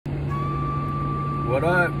What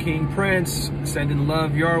up, King Prince? Sending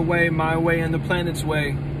love your way, my way, and the planet's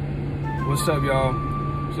way. What's up, y'all?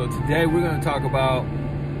 So today we're going to talk about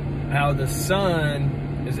how the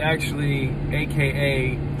Son is actually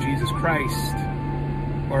AKA Jesus Christ,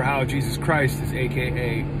 or how Jesus Christ is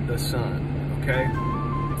AKA the Son, okay?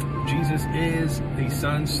 Jesus is the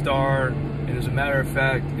Sun Star, and as a matter of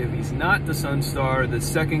fact, if he's not the Sun Star, the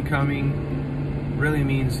second coming really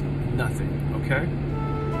means nothing, okay?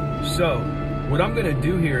 So, what I'm going to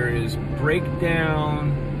do here is break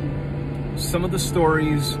down some of the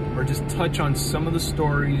stories, or just touch on some of the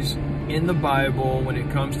stories in the Bible when it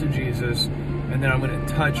comes to Jesus, and then I'm going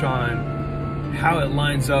to touch on how it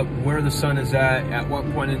lines up where the sun is at what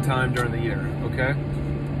point in time during the year, okay?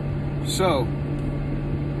 So,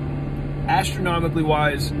 astronomically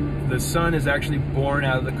wise, the sun is actually born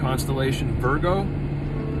out of the constellation Virgo,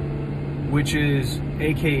 which is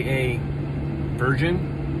AKA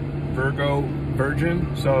Virgin, Virgo,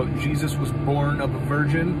 Virgin. So Jesus was born of a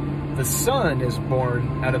virgin. The sun is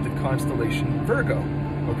born out of the constellation Virgo,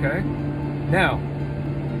 okay? Now,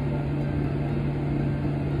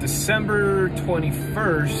 December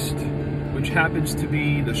 21st, which happens to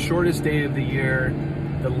be the shortest day of the year,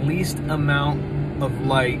 the least amount of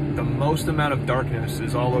light, the most amount of darkness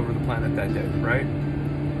is all over the planet that day, right?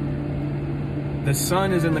 The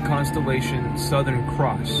sun is in the constellation Southern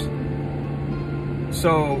Cross.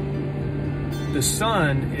 So, the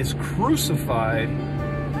sun is crucified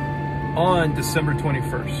on December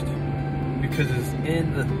 21st because it's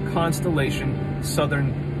in the constellation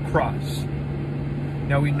Southern Cross.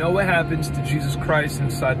 Now we know what happens to Jesus Christ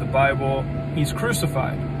inside the Bible. He's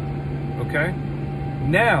crucified, okay?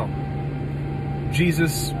 Now,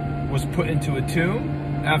 Jesus was put into a tomb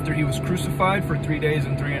after he was crucified for 3 days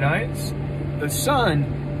and 3 nights. The sun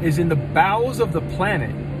is in the bowels of the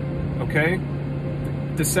planet, okay?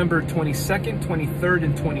 December 22nd, 23rd,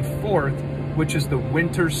 and 24th, which is the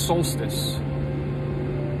winter solstice.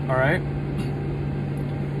 All right?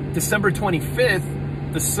 December 25th,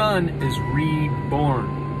 the sun is reborn.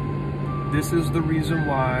 This is the reason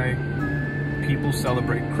why people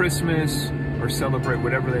celebrate Christmas or celebrate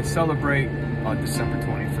whatever they celebrate on December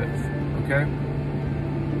 25th, okay?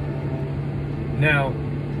 Now,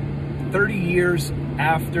 30 years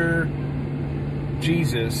after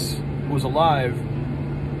Jesus was alive,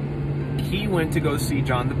 he went to go see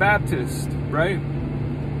John the Baptist, right?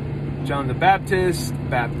 John the Baptist,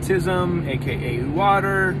 baptism, aka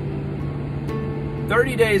water.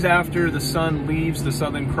 30 days after the sun leaves the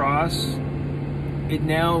Southern Cross, it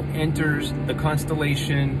now enters the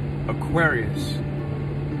constellation Aquarius.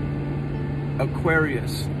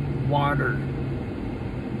 Aquarius, water.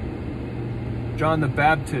 John the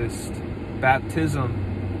Baptist,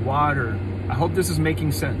 baptism, water. I hope this is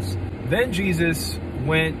making sense. Then Jesus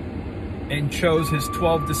went and chose his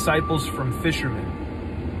 12 disciples from fishermen,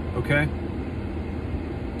 okay?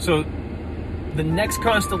 So the next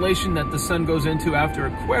constellation that the sun goes into after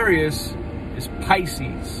Aquarius is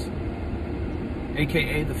Pisces,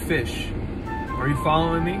 aka the fish. Are you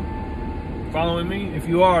following me? Following me? If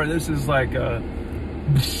you are, this is like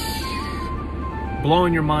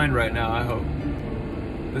blowing your mind right now, I hope.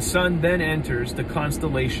 The sun then enters the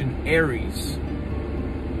constellation Aries,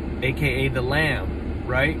 aka the Lamb,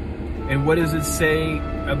 right? And what does it say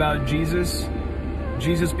about Jesus?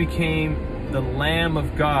 Jesus became the Lamb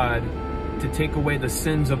of God to take away the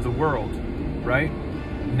sins of the world, right?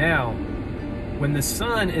 Now, when the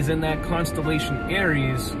sun is in that constellation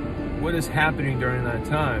Aries, what is happening during that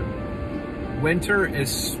time? Winter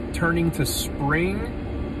is turning to spring,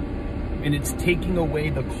 and it's taking away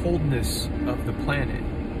the coldness of the planet,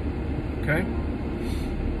 okay?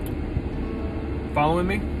 Following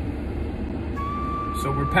me? So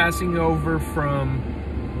we're passing over from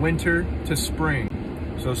winter to spring.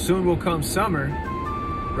 So soon will come summer,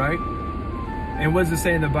 right? And what does it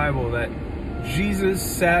say in the Bible? That Jesus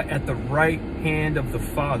sat at the right hand of the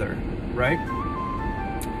Father, right?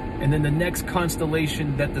 And then the next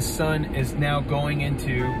constellation that the sun is now going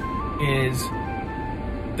into is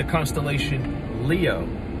the constellation Leo.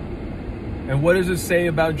 And what does it say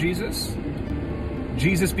about Jesus?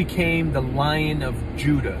 Jesus became the Lion of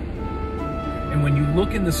Judah. And when you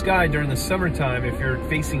look in the sky during the summertime, if you're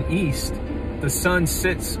facing east, the sun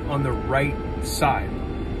sits on the right side.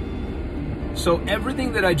 So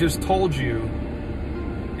everything that I just told you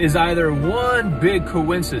is either one big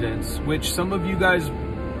coincidence, which some of you guys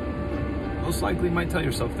most likely might tell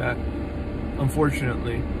yourself that,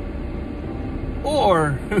 unfortunately,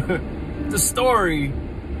 or the story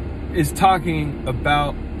is talking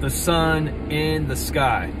about the sun in the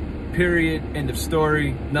sky. Period. End of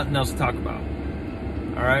story. Nothing else to talk about.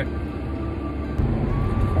 All right.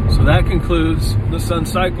 So that concludes the sun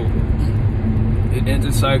cycle. It ends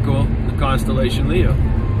its cycle in the constellation Leo.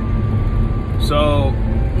 So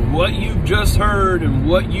what you've just heard and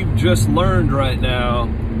what you've just learned right now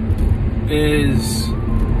is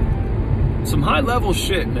some high level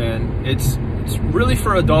shit, man. It's really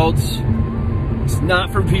for adults. It's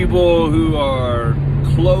not for people who are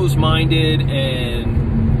closed-minded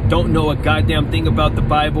and don't know a goddamn thing about the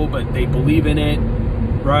Bible, but they believe in it,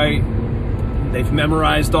 right? They've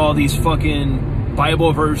memorized all these fucking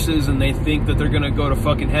Bible verses and they think that they're gonna go to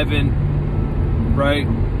fucking heaven, right?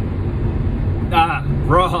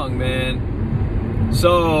 Wrong, man.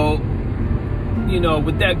 So, you know,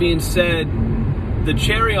 with that being said, the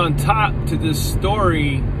cherry on top to this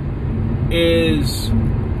story is,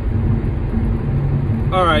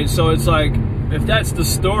 all right, so it's like, if that's the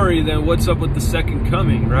story, then what's up with the second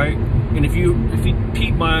coming, right? And if you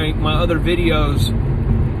peep my other videos,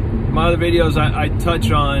 I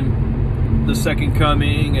touch on the second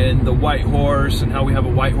coming and the white horse and how we have a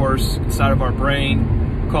white horse inside of our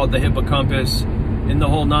brain called the hippocampus and the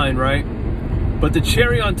whole nine, right? But the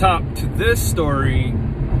cherry on top to this story,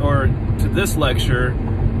 or to this lecture,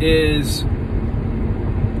 is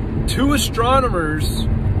two astronomers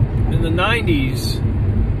in the 90s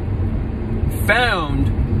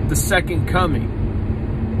found the second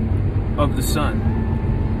coming of the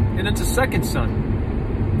sun. And it's a second sun,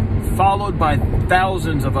 followed by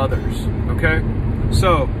thousands of others, okay?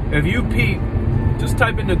 So, if you peep, just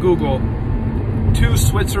type into Google, 2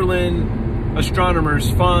 Switzerland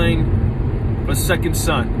astronomers find a second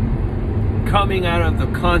sun coming out of the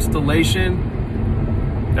constellation,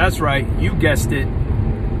 that's right, you guessed it,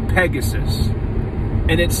 Pegasus.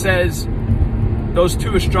 And it says, those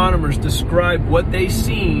 2 astronomers describe what they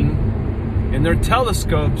seen in their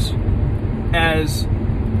telescopes as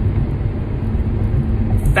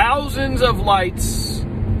thousands of lights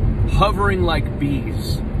hovering like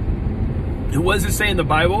bees. And what does it say in the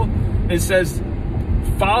Bible? It says,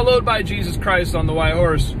 followed by Jesus Christ on the white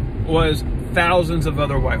horse was thousands of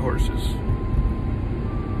other white horses.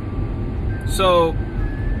 So,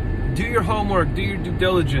 do your homework, do your due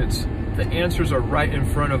diligence. The answers are right in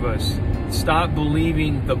front of us. Stop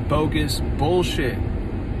believing the bogus bullshit.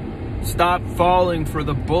 Stop falling for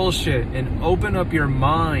the bullshit and open up your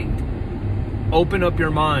mind. Open up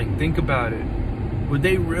your mind. Think about it. Would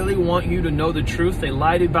they really want you to know the truth? They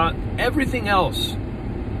lied about everything else,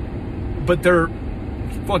 but they're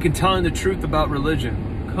fucking telling the truth about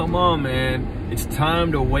religion. Come on, man. It's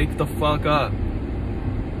time to wake the fuck up.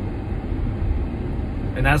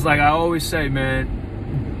 And that's like I always say,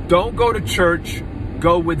 man, don't go to church,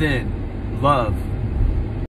 go within. Love.